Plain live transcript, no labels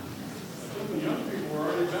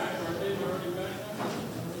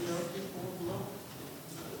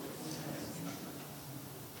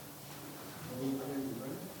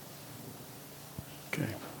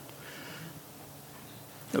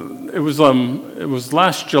it was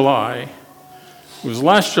last July. It was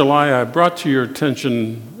last July I brought to your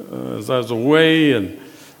attention as I was away in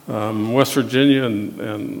West Virginia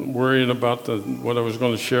and worrying about what I was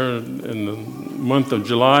going to share in the month of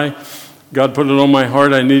July. God put it on my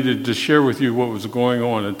heart. I needed to share with you what was going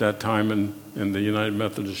on at that time in the United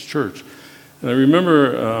Methodist Church. And I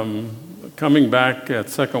remember coming back at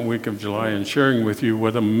second week of July and sharing with you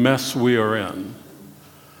what a mess we are in.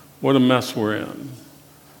 What a mess we're in.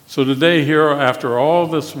 So today here, after all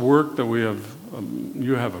this work that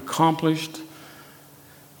you have accomplished,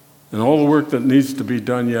 and all the work that needs to be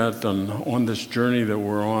done yet on this journey that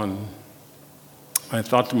we're on, I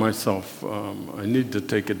thought to myself, I need to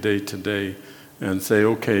take a day today and say,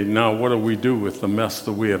 okay, now what do we do with the mess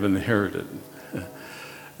that we have inherited?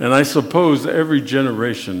 And I suppose every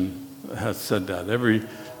generation has said that.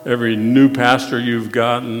 Every new pastor you've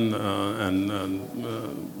gotten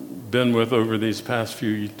and been with over these past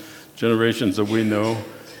few generations that we know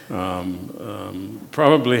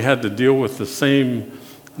probably had to deal with the same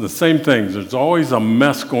things. There's always a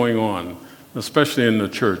mess going on, especially in the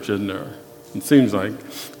church, isn't there? It seems like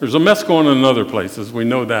there's a mess going on in other places. We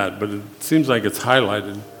know that, but it seems like it's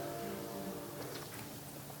highlighted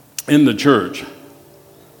in the church.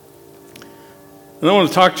 And I want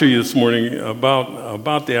to talk to you this morning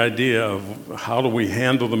about the idea of how do we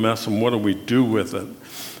handle the mess and what do we do with it.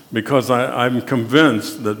 Because I'm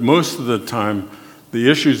convinced that most of the time,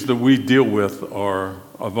 the issues that we deal with are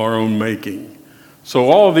of our own making.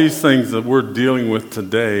 So all of these things that we're dealing with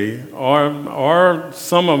today are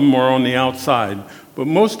some of them are on the outside, but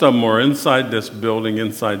most of them are inside this building,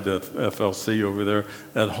 inside the FLC over there,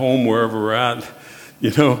 at home, wherever we're at.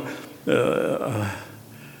 You know,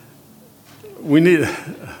 we need.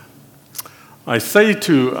 I say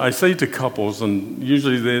to couples, and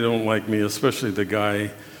usually they don't like me, especially the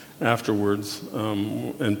guy afterwards,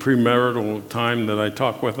 in premarital time that I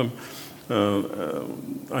talk with them.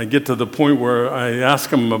 I get to the point where I ask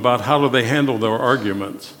them about how do they handle their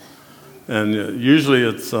arguments. And usually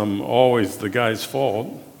it's always the guy's fault.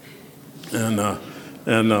 And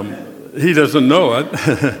he doesn't know it.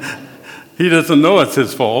 He doesn't know it's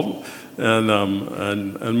his fault.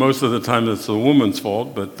 And most of the time it's the woman's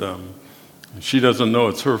fault, but she doesn't know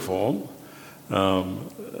it's her fault.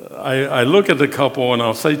 I look at the couple and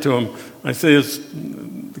I'll say to them, I say it's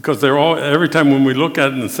because they're all, every time when we look at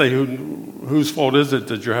it and say whose fault is it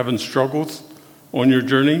that you're having struggles on your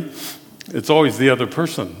journey, it's always the other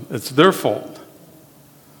person. It's their fault.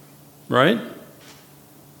 Right?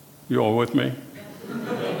 You all with me?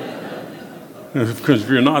 Because if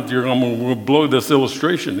you're not, I'm going to blow this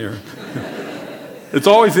illustration here. It's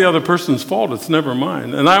always the other person's fault. It's never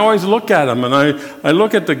mine. And I always look at them, and I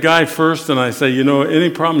look at the guy first, and I say, you know, any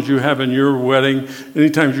problems you have in your wedding, any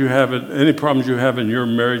problems you have in your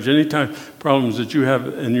marriage, any problems that you have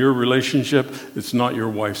in your relationship, it's not your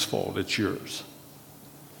wife's fault. It's yours.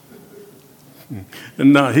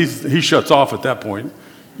 And now he shuts off at that point.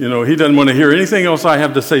 You know, he doesn't want to hear anything else I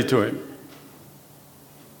have to say to him.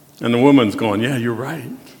 And the woman's going, yeah, you're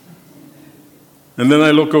right. And then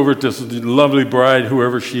I look over at this lovely bride,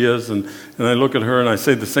 whoever she is, and I look at her and I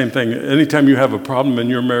say the same thing. Anytime you have a problem in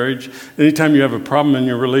your marriage, anytime you have a problem in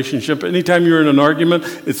your relationship, anytime you're in an argument,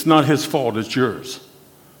 it's not his fault, it's yours.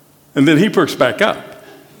 And then he perks back up.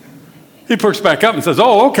 He perks back up and says,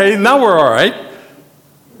 oh, okay, now we're all right.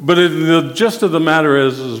 But the gist of the matter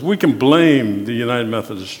is we can blame the United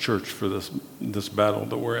Methodist Church for this battle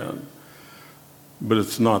that we're in. But it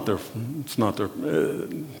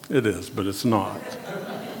is, but it's not.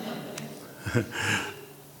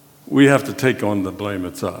 We have to take on the blame.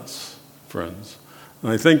 It's us, friends.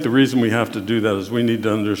 And I think the reason we have to do that is we need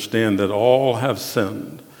to understand that all have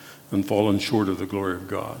sinned and fallen short of the glory of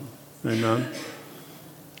God. Amen?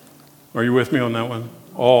 Are you with me on that one?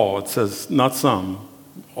 All, it says, not some,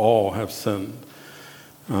 all have sinned.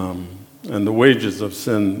 And the wages of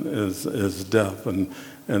sin is death.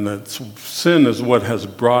 And that sin is what has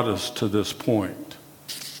brought us to this point.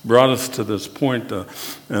 And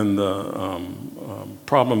the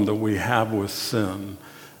problem that we have with sin.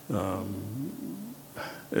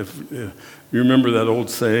 If you remember that old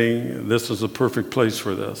saying, this is a perfect place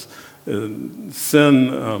for this.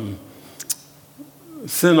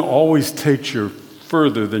 Sin always takes you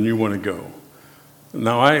further than you want to go.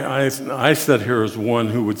 Now, I sit here as one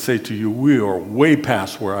who would say to you, we are way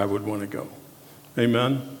past where I would want to go.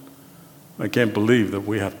 Amen? I can't believe that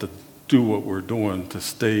we have to do what we're doing to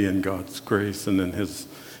stay in God's grace and in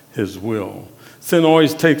His will. Sin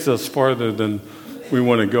always takes us farther than we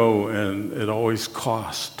want to go, and it always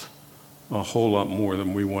costs a whole lot more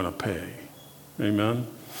than we want to pay. Amen?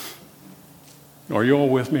 Are you all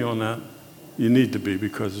with me on that? You need to be,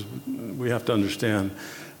 because we have to understand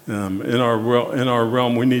in our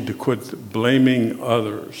realm we need to quit blaming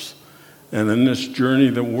others. And in this journey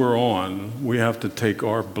that we're on, we have to take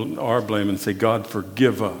our blame and say, God,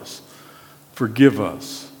 forgive us. Forgive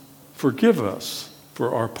us. Forgive us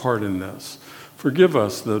for our part in this. Forgive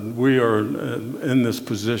us that we are in this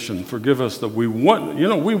position. Forgive us that we want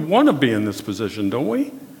to be in this position, don't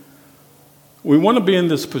we? We want to be in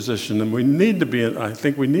this position, and I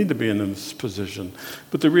think we need to be in this position.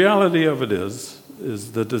 But the reality of it is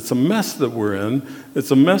that it's a mess that we're in.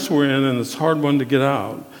 It's a mess we're in, and it's a hard one to get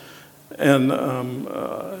out. And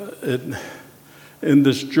in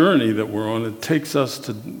this journey that we're on, it takes us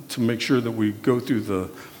to make sure that we go through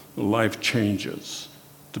the life changes,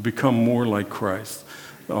 to become more like Christ.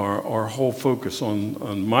 Our whole focus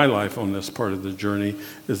on my life on this part of the journey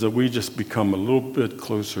is that we just become a little bit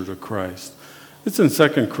closer to Christ. It's in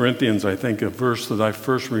 2 Corinthians, I think, a verse that I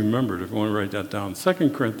first remembered, if you want to write that down. 2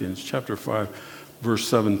 Corinthians chapter 5, verse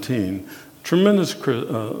 17. Tremendous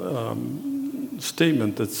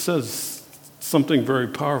statement that says something very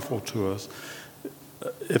powerful to us.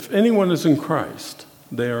 If anyone is in Christ,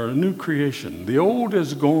 they are a new creation. The old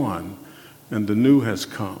is gone, and the new has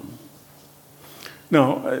come.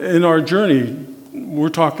 Now, in our journey, we're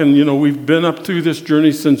talking, we've been up through this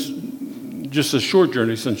journey since, just a short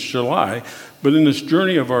journey since July, but in this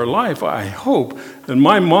journey of our life, I hope, and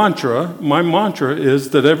my mantra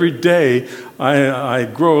is that every day I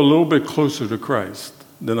grow a little bit closer to Christ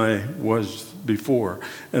than I was before.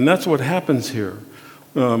 And that's what happens here.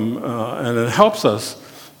 And it helps us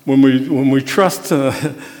when we trust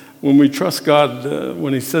God,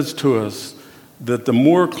 when He says to us that the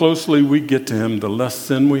more closely we get to Him, the less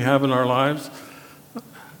sin we have in our lives.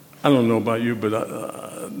 I don't know about you, but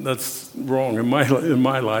that's wrong in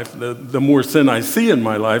my life. The more sin I see in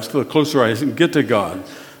my life, the closer I get to God.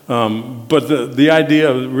 But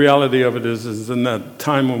the reality of it is in that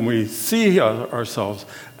time when we see ourselves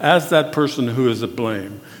as that person who is at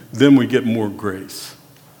blame, then we get more grace.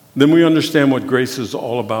 Then we understand what grace is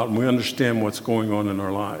all about, and we understand what's going on in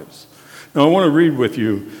our lives. Now, I want to read with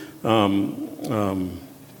you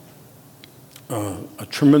a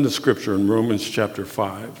tremendous scripture in Romans chapter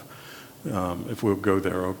 5, if we'll go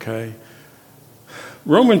there, okay?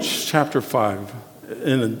 Romans chapter 5,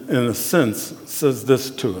 in a sense, says this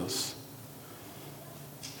to us.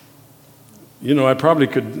 I probably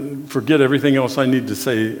could forget everything else I need to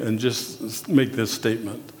say and just make this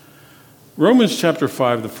statement. Romans chapter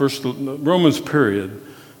 5,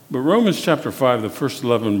 Romans chapter 5, the first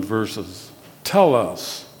 11 verses tell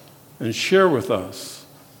us and share with us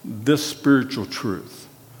this spiritual truth.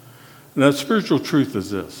 And that spiritual truth is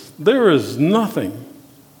this: there is nothing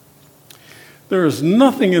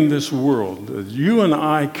in this world that you and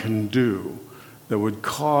I can do that would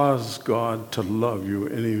cause God to love you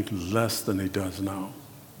any less than He does now.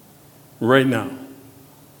 Right now.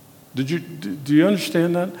 Do you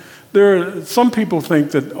understand that? Some people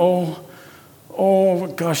think that, oh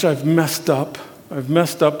gosh, I've messed up,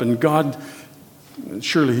 and God,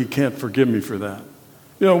 surely He can't forgive me for that.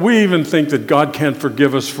 We even think that God can't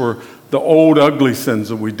forgive us for the old ugly sins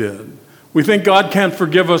that we did. We think God can't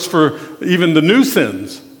forgive us for even the new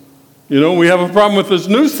sins. We have a problem with those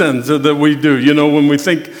new sins that we do. When we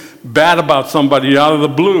think bad about somebody out of the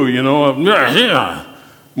blue,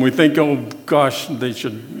 we think, oh gosh, they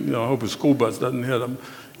should, I hope a school bus doesn't hit them.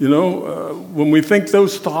 When we think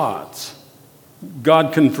those thoughts,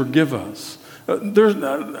 God can forgive us.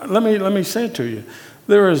 Let me say it to you.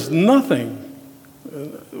 There is nothing,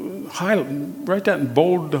 write that in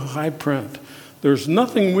bold high print. There's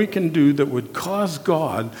nothing we can do that would cause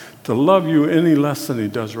God to love you any less than He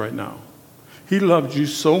does right now. He loved you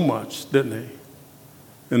so much, didn't He?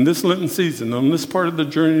 In this Lenten season, on this part of the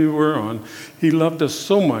journey we're on, He loved us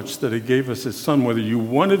so much that He gave us His Son. Whether you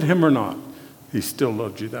wanted Him or not, He still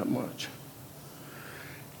loved you that much.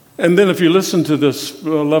 And then if you listen to this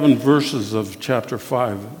 11 verses of chapter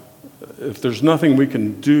 5, if there's nothing we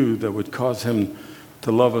can do that would cause Him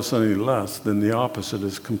to love us any less, then the opposite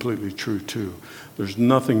is completely true too. There's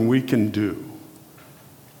nothing we can do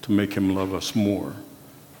to make Him love us more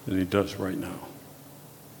than He does right now.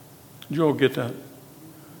 Did you all get that?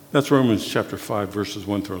 That's Romans chapter 5, verses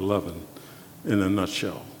 1 through 11 in a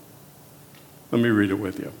nutshell. Let me read it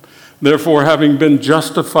with you. Therefore, having been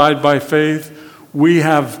justified by faith, we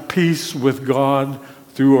have peace with God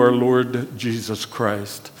through our Lord Jesus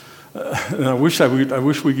Christ. And I wish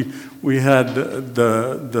we had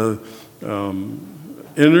the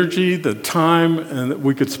energy, the time, and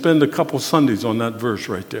we could spend a couple Sundays on that verse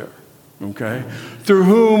right there. Okay? Through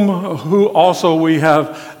who also we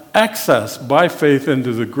have access by faith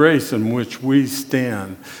into the grace in which we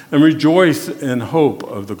stand and rejoice in hope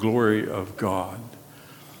of the glory of God.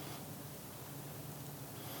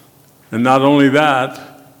 And not only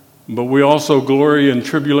that, but we also glory in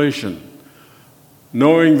tribulation,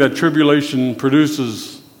 knowing that tribulation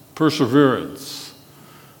produces perseverance,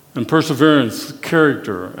 and perseverance,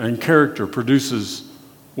 character, and character produces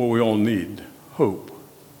what we all need, hope.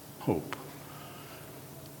 Hope.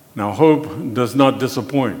 Now, hope does not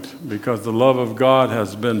disappoint because the love of God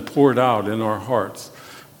has been poured out in our hearts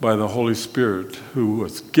by the Holy Spirit who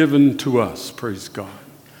was given to us, praise God.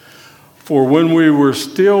 For when we were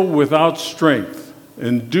still without strength,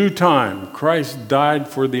 in due time, Christ died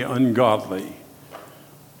for the ungodly.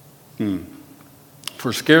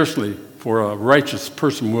 For scarcely for a righteous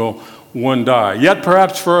person will one die. Yet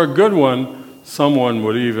perhaps for a good one, someone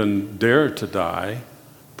would even dare to die,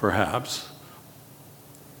 perhaps.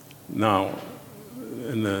 Now,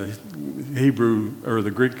 in the Hebrew or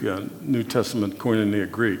the Greek New Testament Koinonia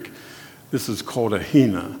Greek, this is called a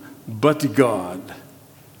hina, but God.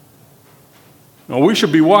 Now, we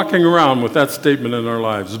should be walking around with that statement in our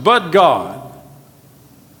lives, but God.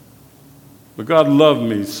 But God loved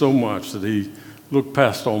me so much that he looked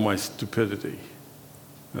past all my stupidity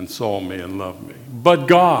and saw me and loved me. But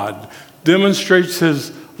God demonstrates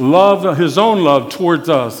his love, his own love towards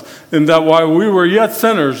us, in that while we were yet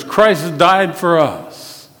sinners, Christ died for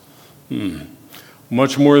us.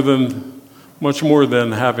 Much more than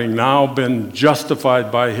having now been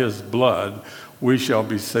justified by his blood, we shall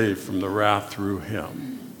be saved from the wrath through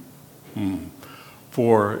him.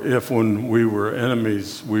 For if when we were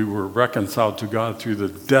enemies, we were reconciled to God through the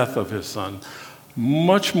death of his Son,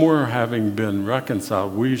 much more having been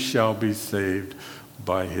reconciled, we shall be saved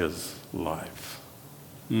by his life.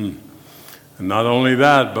 And not only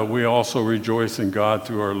that, but we also rejoice in God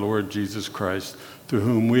through our Lord Jesus Christ, through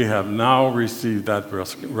whom we have now received that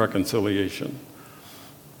reconciliation.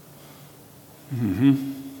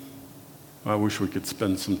 I wish we could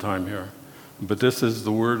spend some time here. But this is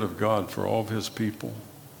the word of God for all of his people.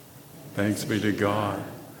 Thanks be to God.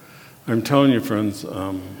 I'm telling you, friends,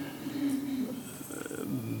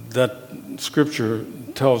 that scripture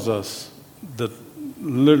tells us that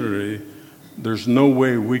literally there's no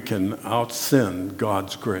way we can out-sin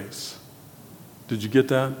God's grace. Did you get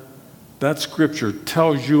that? That scripture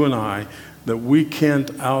tells you and I that we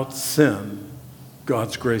can't out-sin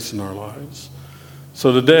God's grace in our lives.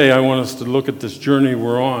 So today I want us to look at this journey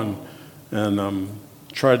we're on and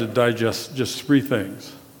try to digest just 3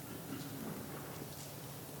 things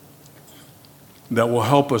that will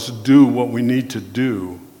help us do what we need to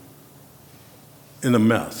do in a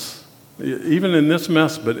mess. Even in this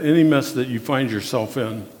mess, but any mess that you find yourself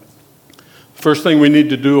in. First thing we need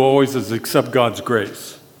to do always is accept God's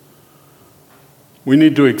grace. We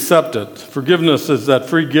need to accept it. Forgiveness is that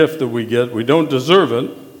free gift that we get. We don't deserve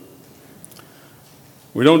it.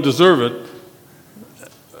 We don't deserve it.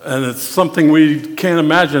 And it's something we can't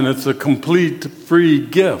imagine. It's a complete free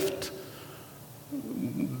gift.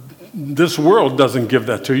 This world doesn't give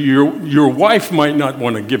that to you. Your wife might not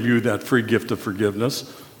want to give you that free gift of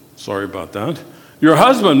forgiveness. Sorry about that. Your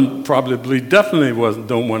husband probably definitely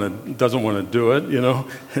doesn't want to do it, you know.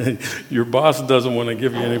 Your boss doesn't want to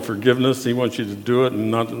give you any forgiveness. He wants you to do it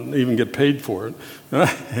and not even get paid for it.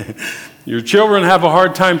 Your children have a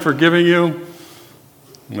hard time forgiving you.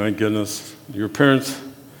 My goodness. Your parents,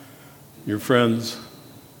 your friends,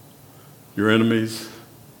 your enemies,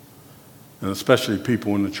 and especially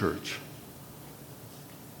people in the church.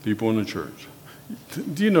 People in the church.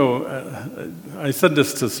 Do you know, I said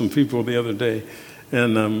this to some people the other day,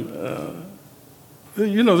 and,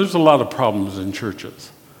 you know, there's a lot of problems in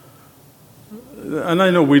churches. And I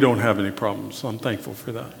know we don't have any problems, so I'm thankful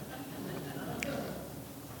for that.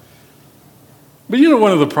 But you know,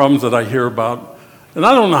 one of the problems that I hear about, and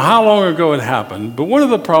I don't know how long ago it happened, but one of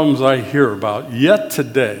the problems I hear about yet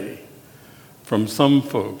today from some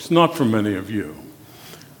folks, not from many of you,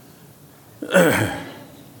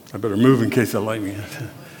 I better move in case of lightning.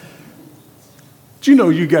 Do you know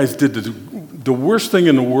you guys did the worst thing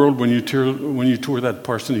in the world when you tore that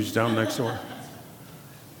parsonage down next door?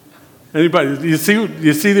 Anybody? You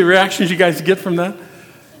see the reactions you guys get from that?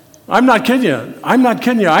 I'm not kidding you. I'm not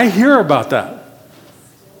kidding you. I hear about that.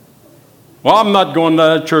 Well, I'm not going to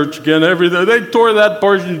that church again. They tore that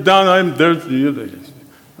parsonage down.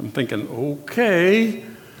 I'm thinking, okay.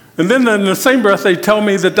 And then in the same breath, they tell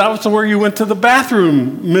me that was where you went to the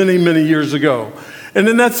bathroom many, many years ago. And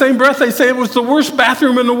in that same breath, they say it was the worst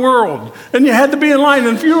bathroom in the world. And you had to be in line.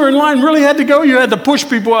 And if you were in line, really had to go, you had to push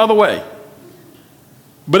people out of the way.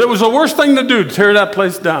 But it was the worst thing to do, to tear that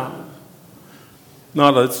place down.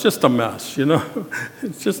 It's just a mess,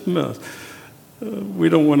 It's just a mess. We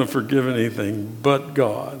don't want to forgive anything but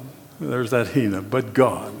God. There's that Hina. But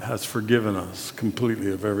God has forgiven us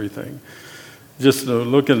completely of everything. Just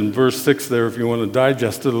look in verse 6 there if you want to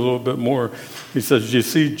digest it a little bit more. He says, you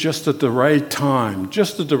see, just at the right time.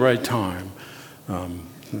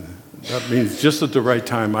 That means just at the right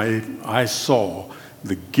time I saw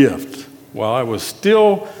the gift. While I was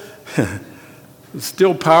still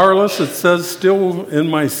powerless, it says, still in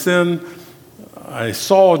my sin, I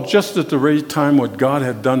saw just at the right time what God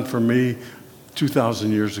had done for me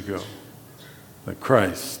 2,000 years ago. That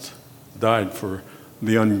Christ died for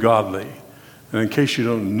the ungodly. And in case you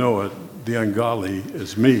don't know it, the ungodly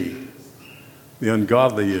is me. The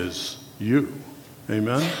ungodly is you.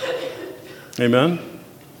 Amen? Amen?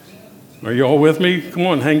 Are you all with me? Come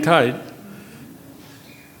on, hang tight.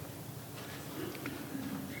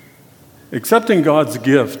 Accepting God's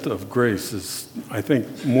gift of grace is, I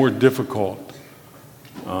think, more difficult.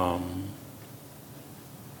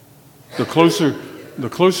 The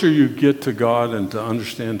closer you get to God and to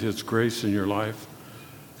understand His grace in your life,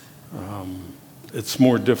 it's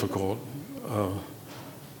more difficult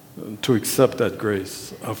to accept that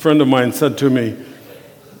grace. A friend of mine said to me,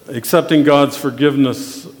 accepting God's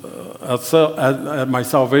forgiveness at my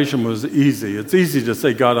salvation was easy. It's easy to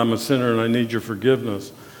say, God, I'm a sinner and I need your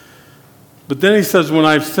forgiveness. But then he says, when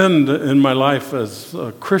I've sinned in my life as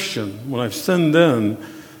a Christian, when I've sinned then,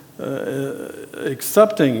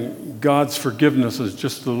 accepting God's forgiveness is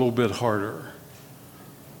just a little bit harder,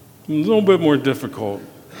 a little bit more difficult.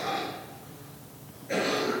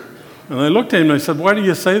 And I looked at him and I said, why do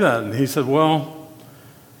you say that? And he said, well,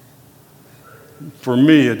 for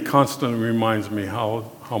me, it constantly reminds me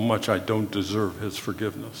how much I don't deserve his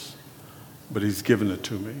forgiveness, but he's given it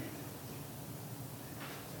to me.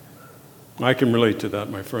 I can relate to that,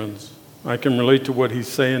 my friends. I can relate to what he's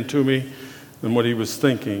saying to me and what he was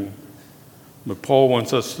thinking. But Paul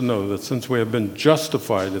wants us to know that since we have been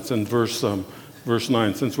justified, it's in verse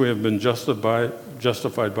 9, since we have been justified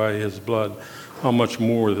by his blood, how much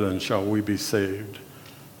more then shall we be saved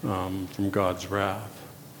from God's wrath?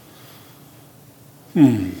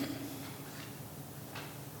 We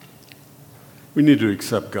need to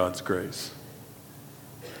accept God's grace.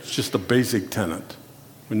 It's just a basic tenet.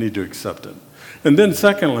 We need to accept it. And then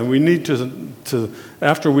secondly, we need to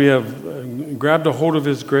after we have grabbed a hold of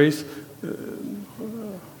his grace,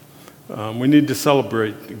 we need to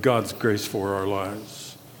celebrate God's grace for our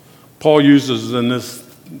lives. Paul uses in this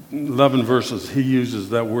 11 verses, he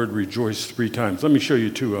uses that word rejoice 3 times. Let me show you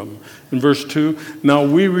 2 of them. In verse 2, now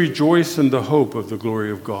we rejoice in the hope of the glory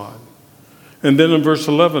of God. And then in verse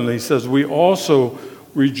 11, he says, we also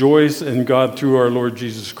rejoice in God through our Lord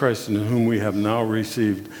Jesus Christ, in whom we have now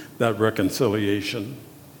received that reconciliation.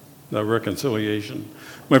 That reconciliation.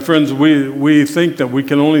 My friends, we think that we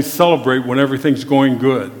can only celebrate when everything's going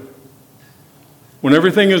good. When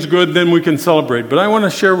everything is good, then we can celebrate. But I want to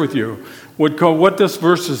share with you what this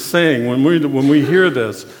verse is saying when we hear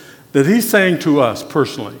this, that he's saying to us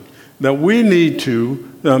personally that we need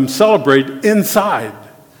to celebrate inside.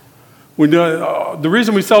 The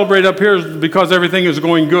reason we celebrate up here is because everything is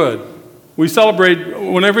going good. We celebrate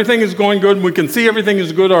when everything is going good, we can see everything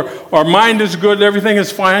is good, our mind is good, everything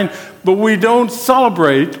is fine, but we don't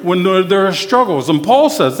celebrate when there are struggles. And Paul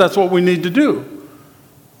says that's what we need to do.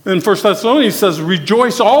 In 1 Thessalonians, he says,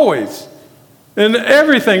 rejoice always. In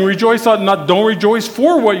everything, rejoice, don't rejoice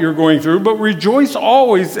for what you're going through, but rejoice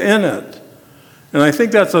always in it. And I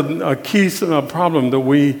think that's a key problem that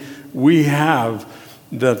we have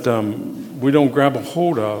that we don't grab a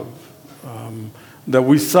hold of, that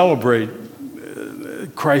we celebrate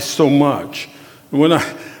Christ so much. When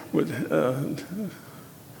I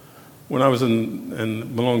was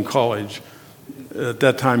in Malone College, at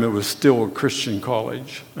that time it was still a Christian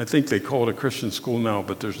college. I think they call it a Christian school now,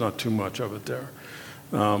 but there's not too much of it there.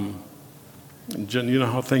 You know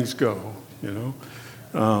how things go,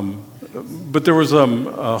 but there was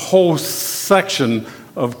a whole section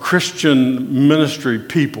of Christian ministry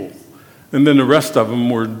people, and then the rest of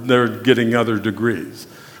them they're getting other degrees.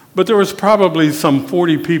 But there was probably some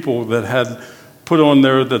 40 people that had put on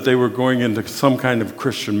there that they were going into some kind of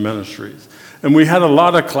Christian ministries. And we had a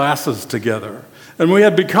lot of classes together. And we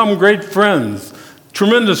had become great friends,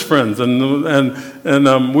 tremendous friends.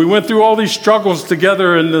 And we went through all these struggles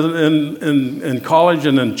together in college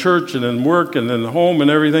and in church and in work and in home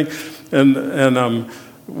and everything. And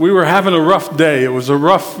we were having a rough day. It was a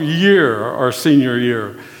rough year, our senior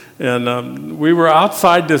year. And we were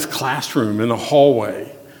outside this classroom in a hallway.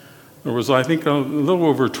 There was, I think, a little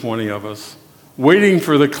over 20 of us waiting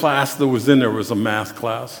for the class that was in there. It was a math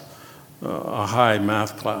class. a high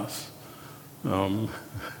math class. And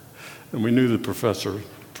we knew the professor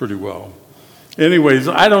pretty well. Anyways,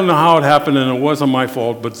 I don't know how it happened, and it wasn't my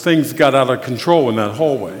fault, but things got out of control in that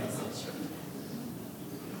hallway.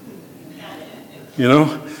 You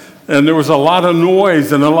know? And there was a lot of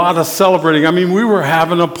noise and a lot of celebrating. I mean, we were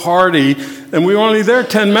having a party, and we were only there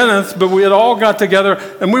 10 minutes, but we had all got together,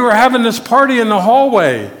 and we were having this party in the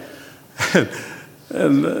hallway.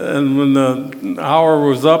 And when the hour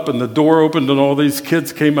was up and the door opened and all these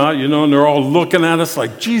kids came out, you know, and they're all looking at us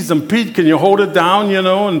like, geez, and Pete, can you hold it down, you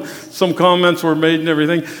know? And some comments were made and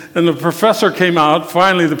everything. And the professor came out.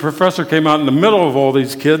 Finally, the professor came out in the middle of all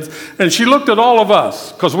these kids. And she looked at all of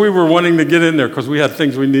us because we were wanting to get in there because we had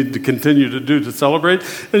things we needed to continue to do to celebrate.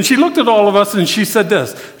 And she looked at all of us and she said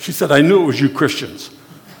this. She said, I knew it was you Christians.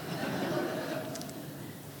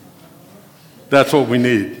 That's what we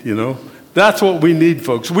need, you know? That's what we need,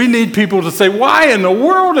 folks. We need people to say, why in the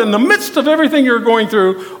world, in the midst of everything you're going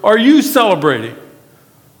through, are you celebrating?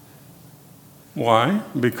 Why?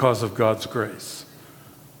 Because of God's grace.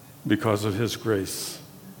 Because of His grace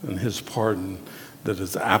and His pardon that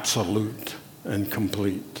is absolute and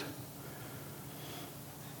complete.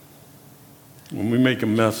 When we make a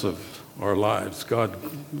mess of our lives,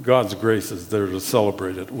 God's grace is there to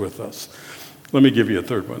celebrate it with us. Let me give you a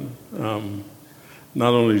third one.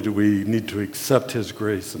 Not only do we need to accept His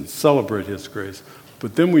grace and celebrate His grace,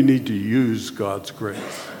 but then we need to use God's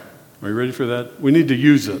grace. Are you ready for that? We need to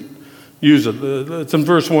use it. Use it. It's in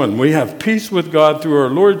verse 1. We have peace with God through our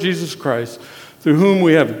Lord Jesus Christ, through whom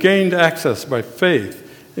we have gained access by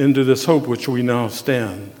faith into this hope which we now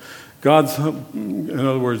stand. In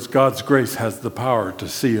other words, God's grace has the power to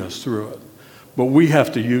see us through it. But we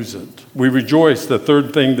have to use it. We rejoice. The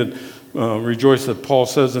third thing that rejoice that Paul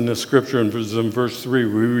says in this scripture in verse 3.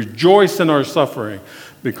 We rejoice in our suffering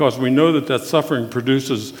because we know that suffering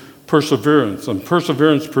produces perseverance, and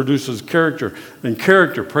perseverance produces character, and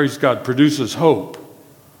character, praise God, produces hope.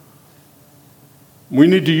 We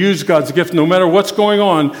need to use God's gift no matter what's going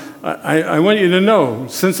on. I want you to know,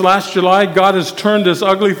 since last July, God has turned this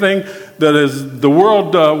ugly thing that is the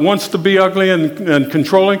world wants to be ugly and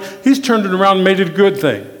controlling. He's turned it around and made it a good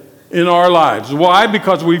thing in our lives. Why?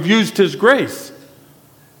 Because we've used His grace.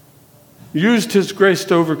 Used His grace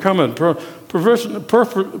to overcome it.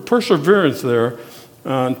 Perseverance there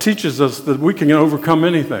teaches us that we can overcome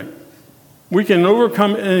anything. We can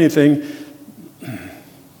overcome anything,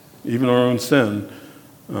 even our own sin,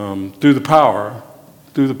 through the power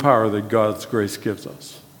that God's grace gives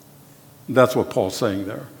us. That's what Paul's saying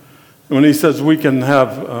there. And when he says we can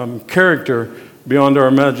have character beyond our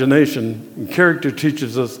imagination, and character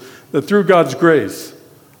teaches us that through God's grace,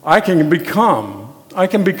 I can become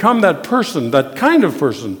that person, that kind of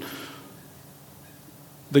person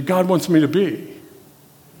that God wants me to be.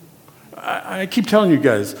 I keep telling you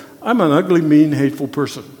guys, I'm an ugly, mean, hateful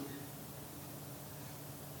person.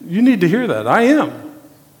 You need to hear that. I am.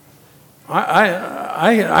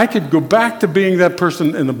 I could go back to being that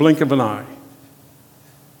person in the blink of an eye.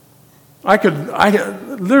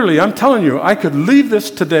 Literally, I'm telling you, I could leave this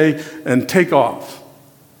today and take off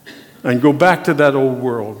and go back to that old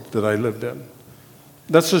world that I lived in.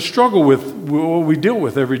 That's a struggle with what we deal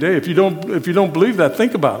with every day. If you don't believe that,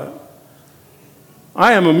 think about it.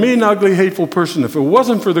 I am a mean, ugly, hateful person. If it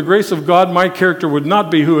wasn't for the grace of God, my character would not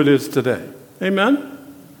be who it is today. Amen?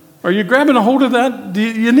 Are you grabbing a hold of that?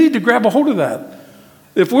 You need to grab a hold of that.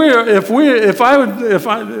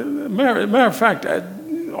 Matter of fact,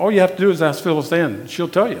 all you have to do is ask Phyllis Ann. She'll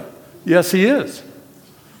tell you. Yes, he is.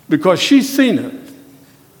 Because she's seen it.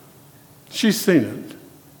 She's seen it.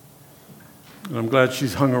 And I'm glad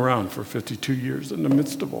she's hung around for 52 years in the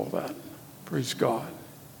midst of all that. Praise God.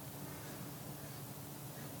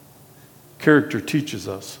 Character teaches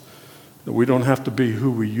us that we don't have to be who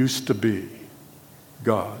we used to be,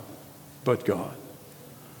 but God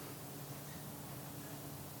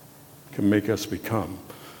can make us become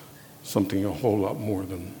something a whole lot more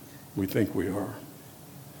than we think we are.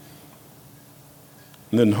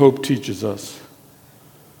 And then hope teaches us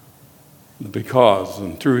that because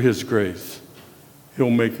and through His grace, He'll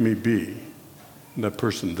make me be that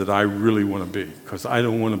person that I really want to be, because I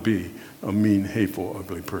don't want to be a mean, hateful,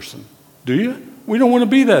 ugly person. Do you? We don't want to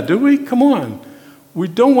be that, do we? Come on. We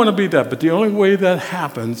don't want to be that, but the only way that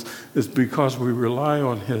happens is because we rely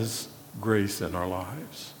on His grace in our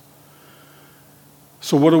lives.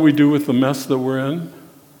 So what do we do with the mess that we're in?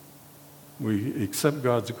 We accept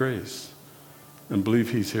God's grace and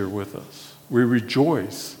believe He's here with us. We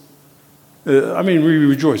rejoice. We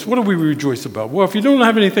rejoice. What do we rejoice about? Well, if you don't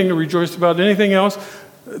have anything to rejoice about, anything else,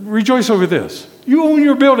 rejoice over this. You own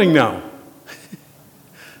your building now.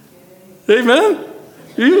 Amen?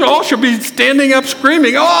 You all should be standing up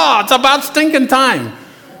screaming, oh, it's about stinking time.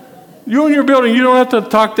 You own your building. You don't have to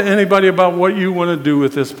talk to anybody about what you want to do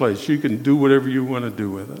with this place. You can do whatever you want to do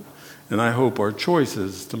with it. And I hope our choice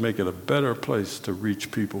is to make it a better place to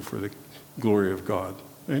reach people for the glory of God.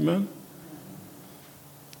 Amen?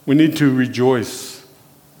 We need to rejoice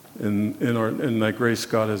in that grace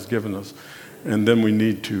God has given us. And then we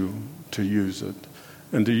need to use it.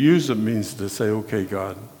 And to use it means to say, okay,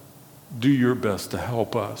 God, do your best to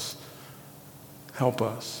help us. Help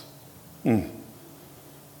us.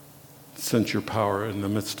 Sense your power in the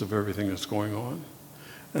midst of everything that's going on.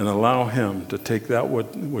 And allow him to take that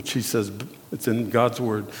which he says, it's in God's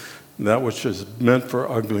word, that which is meant for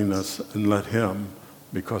ugliness, and let him,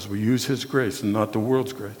 because we use his grace and not the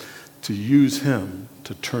world's grace, to use him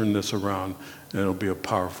to turn this around, and it'll be a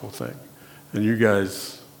powerful thing. And you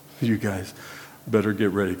guys better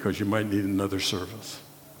get ready, because you might need another service.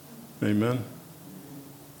 Amen?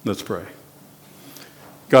 Let's pray.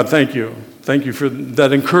 God, thank you. Thank you for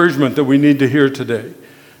that encouragement that we need to hear today,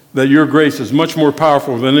 that your grace is much more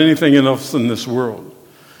powerful than anything else in this world.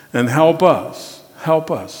 And help us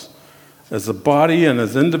as a body and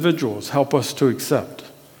as individuals, help us to accept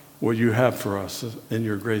what you have for us in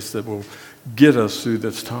your grace that will get us through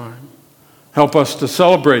this time. Help us to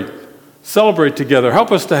celebrate together.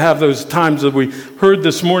 Help us to have those times that we heard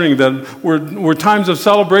this morning that were times of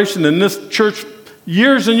celebration in this church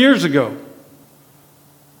years and years ago.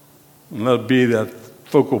 And let it be that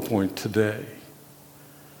focal point today.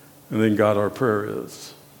 And then, God, our prayer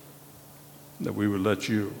is that we would let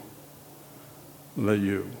you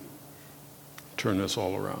turn this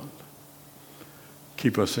all around.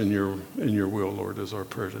 Keep us in your will, Lord, is our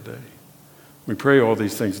prayer today. We pray all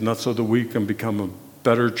these things, not so that we can become a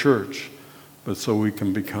better church, but so we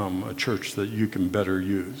can become a church that you can better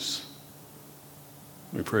use.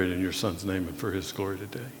 We pray it in your Son's name and for his glory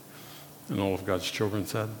today. And all of God's children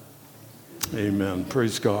said, amen.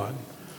 Praise God.